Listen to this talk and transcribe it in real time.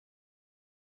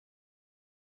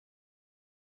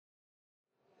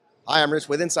Hi, I'm Rich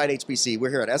with insideHPC.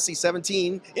 We're here at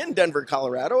SC17 in Denver,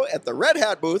 Colorado at the Red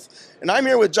Hat booth, and I'm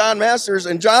here with Jon Masters.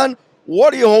 And Jon,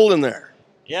 what are you holding there?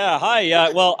 Yeah, hi.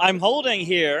 Well, I'm holding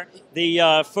here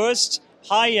the first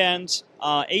high-end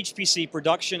HPC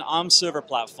production ARM server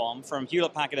platform from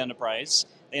Hewlett-Packard Enterprise.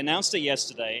 They announced it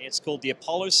yesterday. It's called the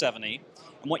Apollo 70.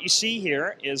 And what you see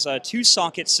here is a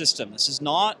two-socket system. This is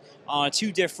not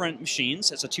two different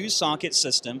machines. It's a two-socket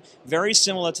system, very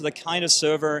similar to the kind of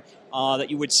server that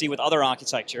you would see with other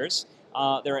architectures.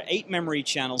 There are 8 memory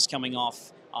channels coming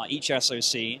off each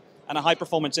SoC and a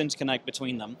high-performance interconnect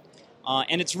between them.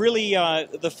 And it's really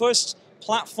the first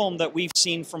platform that we've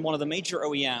seen from one of the major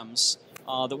OEMs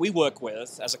that we work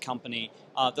with as a company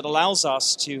that allows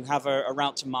us to have a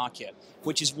route to market,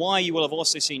 which is why you will have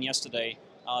also seen yesterday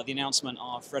the announcement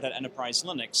of Red Hat Enterprise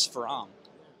Linux for ARM.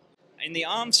 In the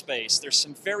ARM space, there's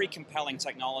some very compelling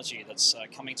technology that's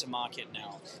coming to market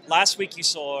now. Last week you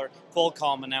saw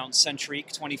Qualcomm announce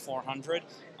Centriq 2400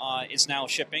 is now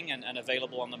shipping and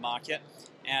available on the market,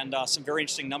 and some very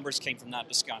interesting numbers came from that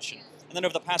discussion. And then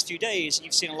over the past few days,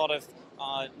 you've seen a lot of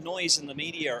noise in the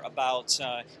media about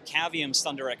Cavium's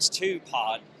ThunderX2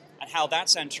 pod and how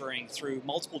that's entering through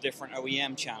multiple different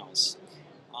OEM channels.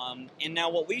 And now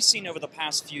what we've seen over the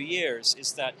past few years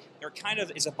is that there kind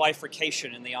of is a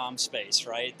bifurcation in the ARM space,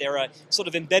 right? There are sort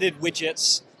of embedded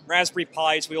widgets, Raspberry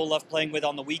Pis we all love playing with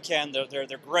on the weekend.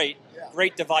 They're great,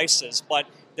 great devices, but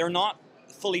they're not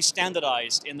fully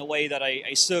standardized in the way that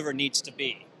a server needs to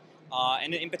be.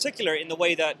 And in particular, in the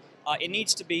way that it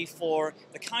needs to be for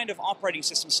the kind of operating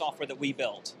system software that we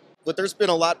build. But there's been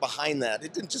a lot behind that.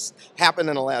 It didn't just happen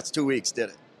in the last 2 weeks, did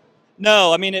it?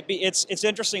 No, I mean, it's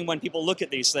interesting when people look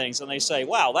at these things and they say,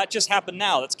 wow, that just happened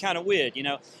now. That's kind of weird, you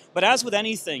know. But as with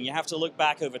anything, you have to look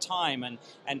back over time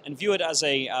and view it as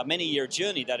a many-year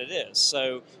journey that it is.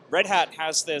 So Red Hat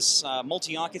has this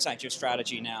multi-architecture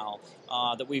strategy now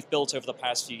that we've built over the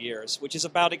past few years, which is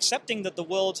about accepting that the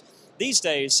world these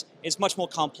days is much more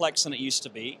complex than it used to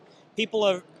be. People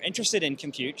are interested in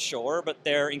compute, sure, but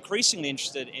they're increasingly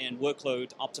interested in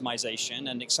workload optimization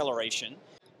and acceleration.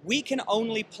 We can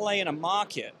only play in a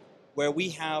market where we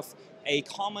have a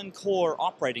common core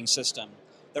operating system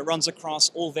that runs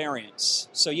across all variants.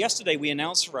 So yesterday we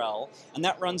announced RHEL, and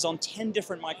that runs on 10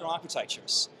 different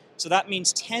microarchitectures. So that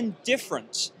means 10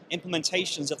 different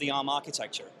implementations of the ARM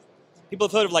architecture. People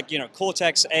have heard of, like, you know,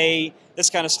 Cortex-A,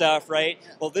 this kind of stuff, right?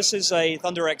 Well, this is a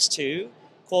ThunderX2.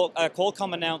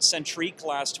 Qualcomm announced Centriq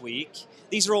last week.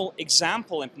 These are all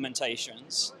example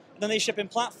implementations, and then they ship in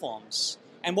platforms.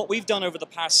 And what we've done over the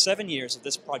past 7 years of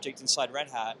this project inside Red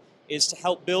Hat is to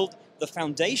help build the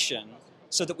foundation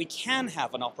so that we can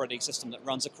have an operating system that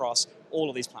runs across all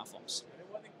of these platforms.